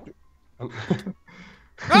 Copycat.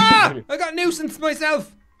 Ah! I got nuisance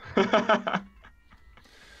myself.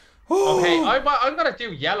 Okay, I'm gonna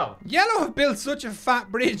do yellow. Yellow have built such a fat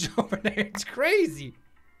bridge over there. It's crazy.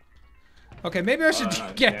 Okay, maybe I should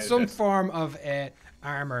get some form of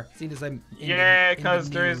armor, seeing as I'm in because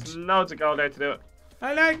the there is loads of gold there to do it.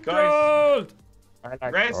 I like Guys. gold.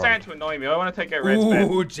 Red's starting to annoy me. I want to take out Red's bed.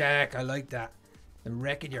 Ooh, Jack, I like that. I'm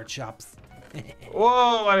wrecking your chops.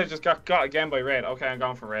 Whoa, I just got again by Red. Okay, I'm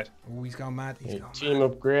going for Red. Oh, he's gone mad. He's gone Team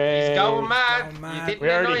upgrade. He's going mad. Going mad. You didn't We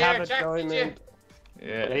already annoy have our it, Jack, did you? Diamond.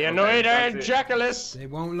 Yeah. They annoyed our Jackalas. They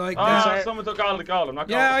won't like Oh, that. someone took all the gold. I'm not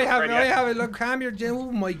going Yeah, I for have Red it. I yet. have it. Look, calm your...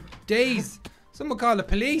 Oh, my days. Someone call the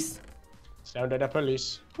police. Sound of the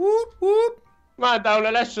police. Whoop, whoop. Come on,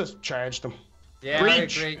 Dowler, let's just charge them. Yeah,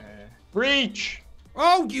 Breach. I agree. Breach.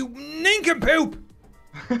 Oh, you nincompoop.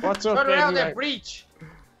 What's up, Turn around baby? there, breach.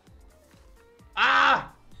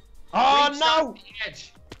 Ah! Oh, Breach no. on the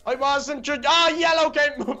edge. I wasn't. Yellow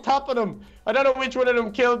came on top of them. I don't know which one of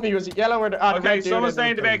them killed me. Was it yellow or the... Okay, someone's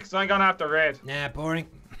staying to bed because I'm going after Red. Nah, boring.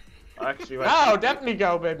 Actually, No, definitely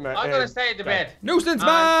go, big man. I'm gonna stay in the bed. Nuisance,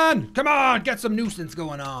 man. Come on, get some nuisance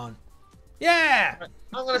going on. Yeah.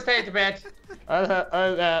 I'm gonna stay in the bed.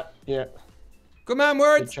 Yeah. Come on,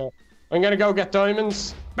 words. I'm gonna go get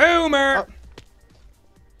diamonds. Boomer.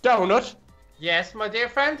 Donut, Yes, my dear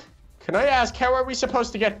friend. can I ask how are we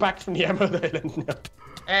supposed to get back from the Emerald Island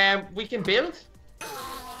now? We can build.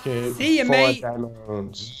 Okay, See you, 4 mate.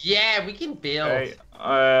 diamonds. Yeah, we can build. Hey,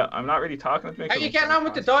 I'm not really talking to me. How you getting on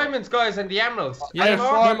with the diamonds, guys, and the emeralds? Yeah, I have Any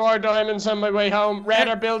more? 4 more diamonds on my way home. Red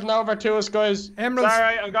are building over to us, guys. It's Emeralds.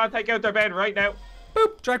 alright, I'm going to take out their bed right now.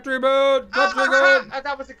 Boop. Tractor boat. Tractor boat.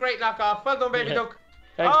 That was a great knock off. Well done, baby Yeah. duck.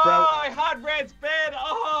 Thanks, Oh, bro. I had Red's bed.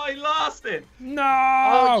 Oh, I lost it. No.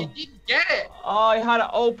 Oh, you didn't get it. Oh, I had it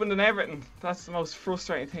open and everything. That's the most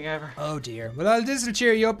frustrating thing ever. Oh dear. Well, this will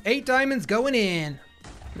cheer you up. 8 diamonds going in.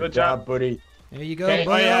 Good job, job. buddy. There you go, Okay, I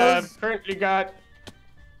boys. have currently got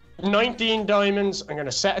 19 diamonds. I'm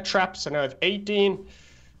gonna set a trap, so now I have 18.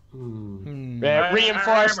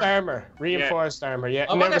 Reinforced armor. Reinforced armor, yeah.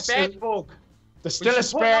 I Now want a there's still- bed bug. There's still a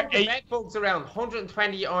spare 8. Bed bugs around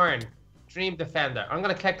 120 iron. Dream Defender. I'm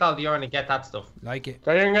gonna collect all the iron and get that stuff. Like it.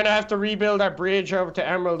 So I'm gonna have to rebuild our bridge over to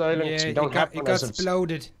Emerald Island because Yeah, we don't have it one got as of...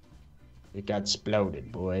 exploded. It got exploded,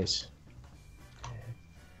 boys.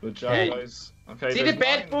 Good job, Okay. guys. Okay. See the there's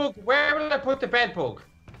bed 9. bug? Where will I put the bed bug?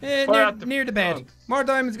 Put Near, out the near the bed. front. More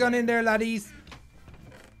diamonds gone in there, laddies.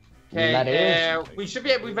 Okay, That is. we should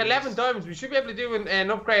be. We've 11 diamonds. We should be able to do an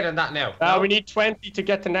upgrade on that now. No? We need 20 to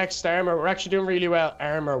get the next armor. We're actually doing really well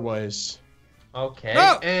armor-wise. Okay.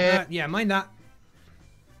 No! Yeah, mind that.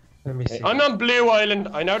 Let me see. I'm on Blue Island.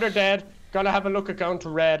 I know they're dead. Gotta have a look at going to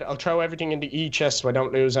Red. I'll throw everything in the E-chest so I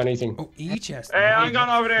don't lose anything. Oh, E-chest. I'm going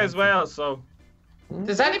over there as well, so.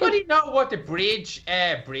 Does anybody know what the bridge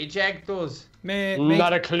egg does?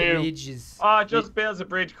 Not a clue. Bridges. Oh, it just builds a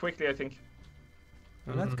bridge quickly, I think.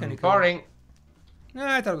 Oh, that's kind of cool. Boring. No,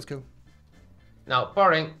 I thought it was cool. No,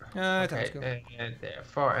 boring. I thought it was Okay, cool. there.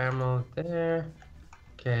 4 emerald there.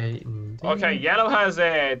 Okay. There. Okay, yellow has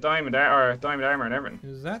a diamond armor and everything.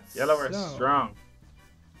 Is that Yellow are so? strong.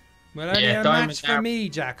 Well, I need a diamond match for armor. me,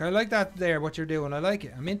 Jack. I like that there, what you're doing. I like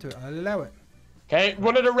it. I'm into it. I'll allow it. Okay,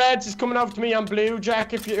 one of the Reds is coming over to me on Blue,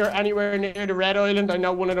 Jack. If you're anywhere near the Red Island, I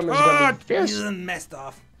know one of them is Oh, going to be fierce. you messed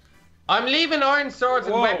off. I'm leaving iron swords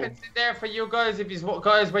and Whoa. weapons in there for you guys. If you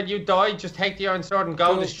guys, when you die, just take the iron sword and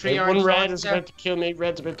go. There's 3 iron One swords Red is there. about to kill me.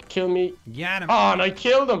 Red's about to kill me. Got him. Oh, and I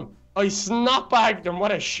killed him. I snap-bagged him.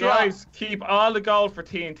 What a shot. Guys, keep all the gold for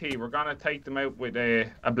TNT. We're gonna take them out with a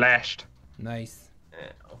blast. Nice.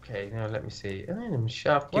 Okay, now let me see. Item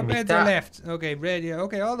shop. What give me beds that. are left? Okay, red, yeah.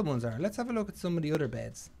 Okay, all the ones are. Let's have a look at some of the other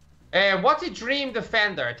beds. What's a Dream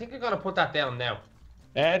Defender? I think I'm gonna put that down now.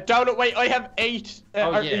 Down it. Wait, I have 8.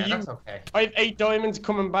 Oh are yeah, you- that's okay. I have 8 diamonds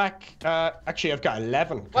coming back. Actually, I've got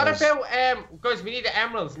 11. What 'cause- about guys? We need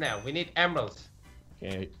emeralds now. We need emeralds.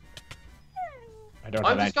 Okay. I don't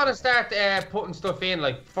I'm have just gonna start putting stuff in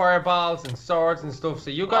like fireballs and swords and stuff.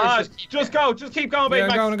 So you guys Just go. Just keep going, Yeah,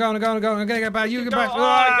 baby. I'm going. I'm gonna get back. You get back. Oh,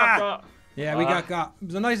 I Ah! got Yeah, we got. It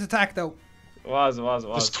was a nice attack though. It was.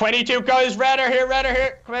 There's 22 guys. Red are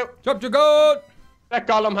here. Come out. Drop your gold. Let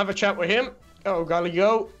Gollum have a chat with him. Oh, golly,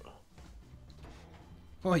 go.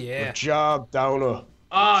 Oh yeah. Good job, Downer.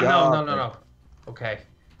 Oh Job. no. Okay.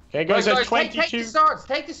 Okay, guys, there's 22. Take the swords.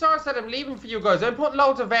 Take the swords that I'm leaving for you guys. I'm putting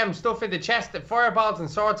loads of stuff in the chest, the fireballs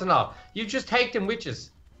and swords and all. You just take them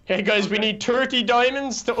witches. Okay, guys, we need 30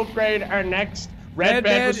 diamonds to upgrade our next. Red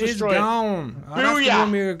bed was destroyed. Is gone. Oh, that's the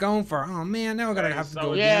one we were going for. Oh man, now we're gonna have to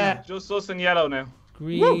do it. Yeah, just us in yellow now.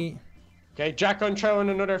 Green. Woo. Okay, Jack, I'm throwing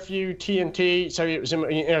another few TNT. Sorry, it was in my,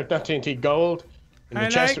 not TNT, gold. In the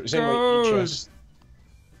chest, it was in my chest.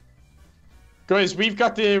 Guys, we've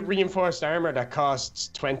got the reinforced armor that costs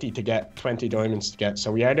 20 to get, 20 diamonds to get, so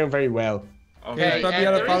we are doing very well. Okay,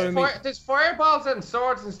 there's fireballs and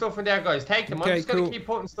swords and stuff in there, guys. Take them. I'm just gonna keep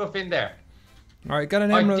putting stuff in there. Alright, got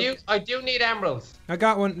an emerald. I do need emeralds. I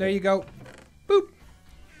got one. There you go. Boop.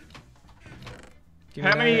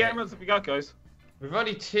 How many emeralds have we got, guys? We've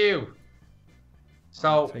only 2.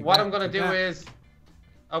 So what I'm gonna do is,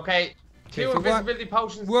 okay, 2 invisibility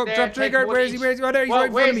potions. Whoa, there. drop trigger. Where is he? Where is he? Oh, there. He's right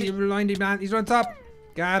in front of me. You're blinded, man. He's on top.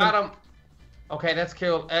 Got him. Okay, that's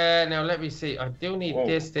cool. Now let me see. I do need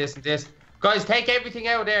this, and this. Guys, take everything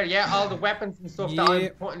out there. Yeah, all the weapons and stuff that I'm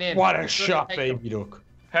putting in. What a shot, baby duck.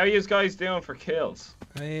 How are you guys doing for kills?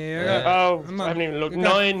 I haven't even looked.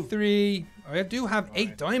 9. 3. I do have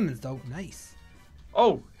 8 diamonds though. Nice.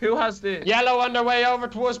 Oh, who has the yellow on their way over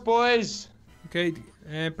to us, boys? Okay,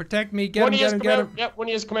 protect me. Get him. Yep, one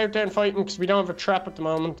of you come out there and fight him because we don't have a trap at the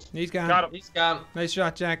moment. He's gone. Got him. He's gone. Nice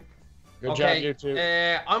shot, Jack. Good job, you two.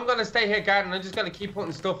 I'm gonna stay here, guarding. I'm just gonna keep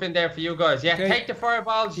putting stuff in there for you guys. Yeah, take the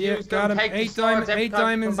fireballs. Use them. Take 8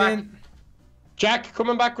 diamonds in. Jack,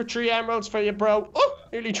 coming back with 3 emeralds for you, bro. Oh,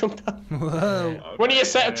 nearly jumped up. Whoa. When you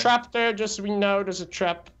set a trap there, just so we know there's a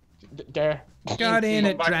trap there. Got in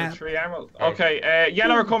a trap. 3 emeralds. Okay,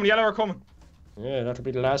 yellow are coming. Yeah, that'll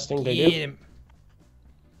be the last thing they do.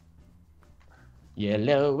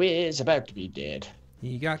 Yellow is about to be dead.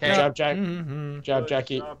 You got Good job, Jack. Good job,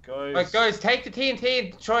 Jackie. Good job, guys. Right, guys, take the TNT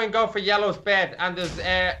and try and go for yellow's bed. And there's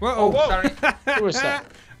whoa. Sorry. Who was that?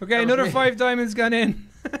 Okay, another 5 diamonds gone in.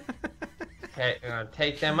 Okay, I'm gonna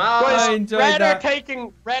take them out. Guys, red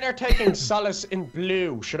are taking solace in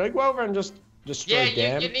blue. Should I go over and just destroy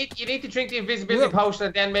them? You need to drink the invisibility potion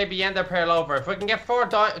and then maybe end up pearl over. If we can get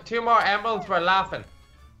 2 more emeralds, we're laughing.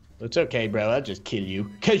 It's okay, bro. I'll just kill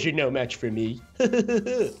you, cause you're no match for me.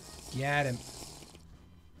 Got him.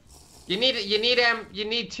 You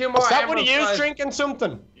need 2 more. Is that emeralds, one of you drinking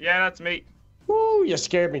something? Yeah, that's me. Woo, you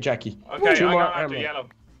scared me, Jackie. Okay, 2 I'm more after emeralds. yellow.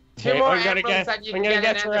 2 more I'm gonna emeralds that you I'm can gonna get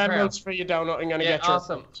get an your ender pearl. emeralds for you, Donut. I'm gonna get your.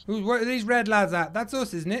 Awesome. Where are these red lads at? That's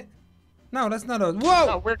us, isn't it? No, that's not us. Whoa!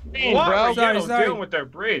 No, we're green, What bro. are yellow Sorry. doing with their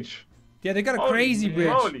bridge? Yeah, they got a crazy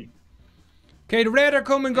bridge. Holy. Okay, the red are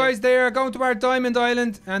coming, guys. They are going to our diamond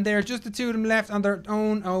island, and they're just the 2 of them left on their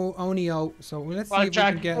own. So let's see if we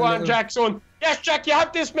can get. Go on, Jack, son. Yes, Jack, you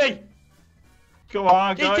have this, mate. Go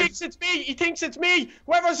on, guys. He thinks it's me.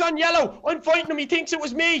 Whoever's on yellow, I'm fighting him. He thinks it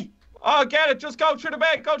was me. Oh, get it. Just go through the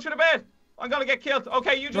bed. I'm gonna get killed.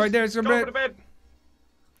 Okay, you just go for the bed.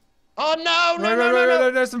 Oh,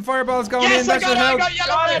 no. There's some fireballs going in. Yes, I got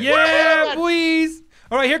yellow. Yeah, boys.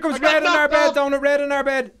 All right, here comes red in our bed. Donut, red in our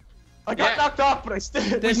bed. I got knocked off, but I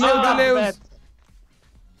still. There's no to lose.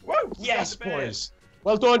 Woo, yes, boys.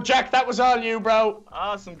 Well done, Jack. That was all you, bro.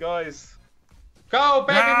 Awesome, guys. Go,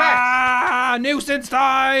 baby Max. Nuisance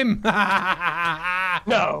time.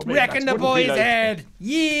 No, wrecking the boy's head.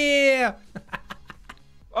 Yeah.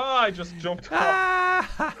 Oh, I just jumped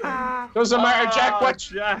off. Doesn't matter,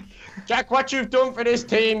 Jack. What you've done for this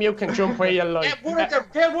team, you can jump where you like.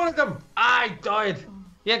 Get one of them. I died.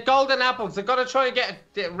 Yeah, golden apples. They're gonna try and get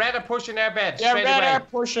red are pushing their bed. Yeah,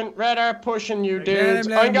 red are pushing you, dudes.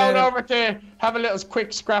 I'm going over to have a little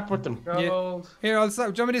quick scrap with them. Gold. Here, do you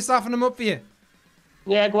want me to soften them up for you?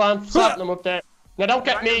 Yeah, go on, soften them up there. Now don't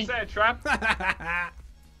get me. Set a trap.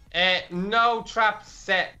 No trap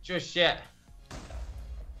set just yet.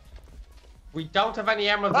 We don't have any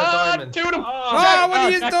emeralds or diamonds. 2 of them. What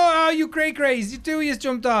are you doing? Oh, you craze. You 2 just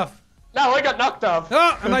jumped off. No, I got knocked off.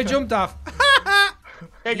 Oh, and I jumped off.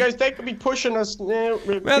 Hey guys, they could be pushing us now.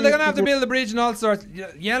 Well, they're gonna have to build a bridge and all sorts.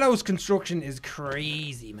 Yellow's construction is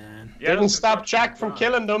crazy, man. Didn't stop Jack from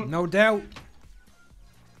killing them. No doubt.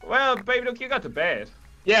 Well, baby, look, you got the bed.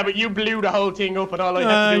 Yeah, but you blew the whole thing up, and all I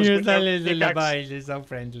had to do was you're so little boys. You're so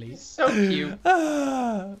friendly. So cute.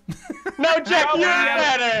 No, Jack, you're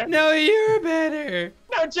better. No, you're better.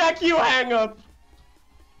 No, Jack, you hang up.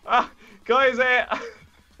 Guys,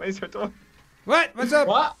 where's your door? What? What's up?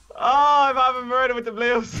 What? Oh, I'm having murder with the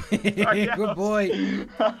blues. Good boy.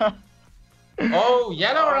 Oh,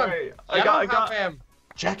 yellow. Right. I got.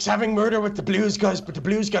 Jack's having murder with the blues, guys, but the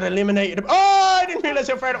blues got eliminated. Oh, I didn't realize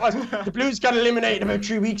how far it was. The blues got eliminated about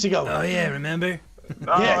 3 weeks ago. Oh yeah, remember?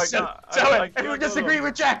 No, Yes, who disagree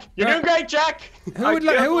with Jack? You're doing great, Jack.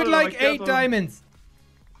 Who would like 8 diamonds?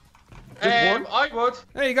 I would.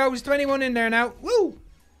 There you go. There's 21 in there now. Woo!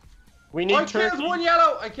 We need I killed one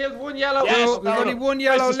yellow. Yes, oh, there's only one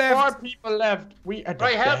yellow there's left. 4 people left. We are the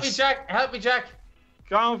Right, help me, best. Jack. Help me, Jack.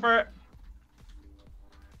 Going for it.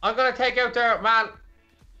 I'm gonna take out their man.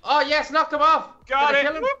 Oh yes, knocked him off. Got Did I it.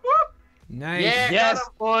 kill him? Whoop, whoop. Nice. Yeah. Yes,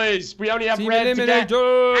 boys. We only have Team red to get.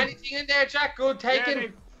 eliminated. Anything in there, Jack? Good, Yeah, taken.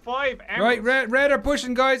 need 5 emeralds. Right, red are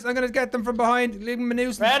pushing, guys. I'm gonna get them from behind. Leave them a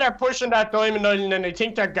nuisance. Red are pushing that diamond island and they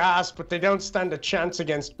think they're gas, but they don't stand a chance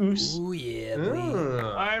against Oos. Oh yeah, boy.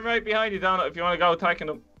 I'm right behind you, Donald, if you want to go attacking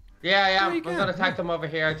them. Yeah, yeah. There you I'm go. gonna attack them over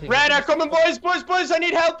here. I think. Red are coming, boys. I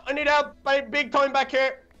need help. Big time back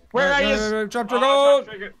here. Where are you? Drop Oh, goal.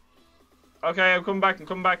 trigger. Okay, I'm coming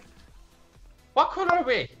back. What colour are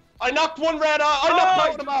we? I knocked one red off. I knocked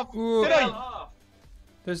both of them off. Ooh. Did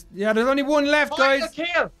I? There's only one left, Final guys.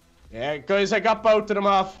 kill. Yeah, guys, I got both of them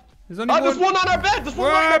off. There's only There's one on our bed. There's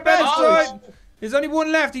one right on our bed. Right. There's only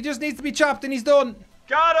one left. He just needs to be chopped and he's done.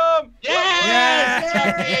 Got him! Yes!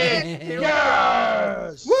 Yes!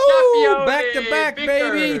 Yes! Woo! Champion Back to back,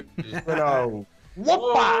 baby. No. Whoa,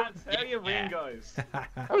 Whoopa! that's how you win, guys.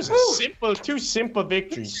 That was two simple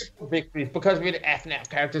victories. Victories because we're the F-Net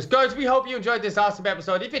characters. Guys, we hope you enjoyed this awesome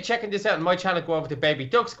episode. If you're checking this out on my channel, go over to Baby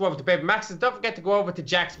Ducks, go over to Baby Max's. Don't forget to go over to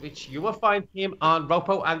Jack's, which you will find him on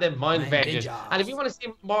Ropo and the Mind Vengeance. And if you want to see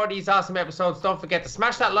more of these awesome episodes, don't forget to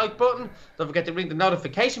smash that like button. Don't forget to ring the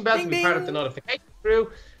notification bell to be part of the notification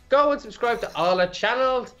crew. Go and subscribe to all our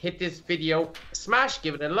channels. Hit this video, smash,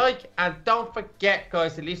 give it a like, and don't forget,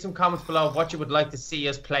 guys, to leave some comments below what you would like to see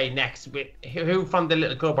us play next with who from the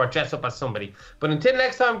little club or dress up as somebody. But until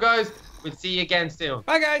next time, guys, we'll see you again soon.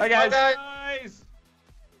 Bye, guys. Bye, guys. Bye, guys. Guys!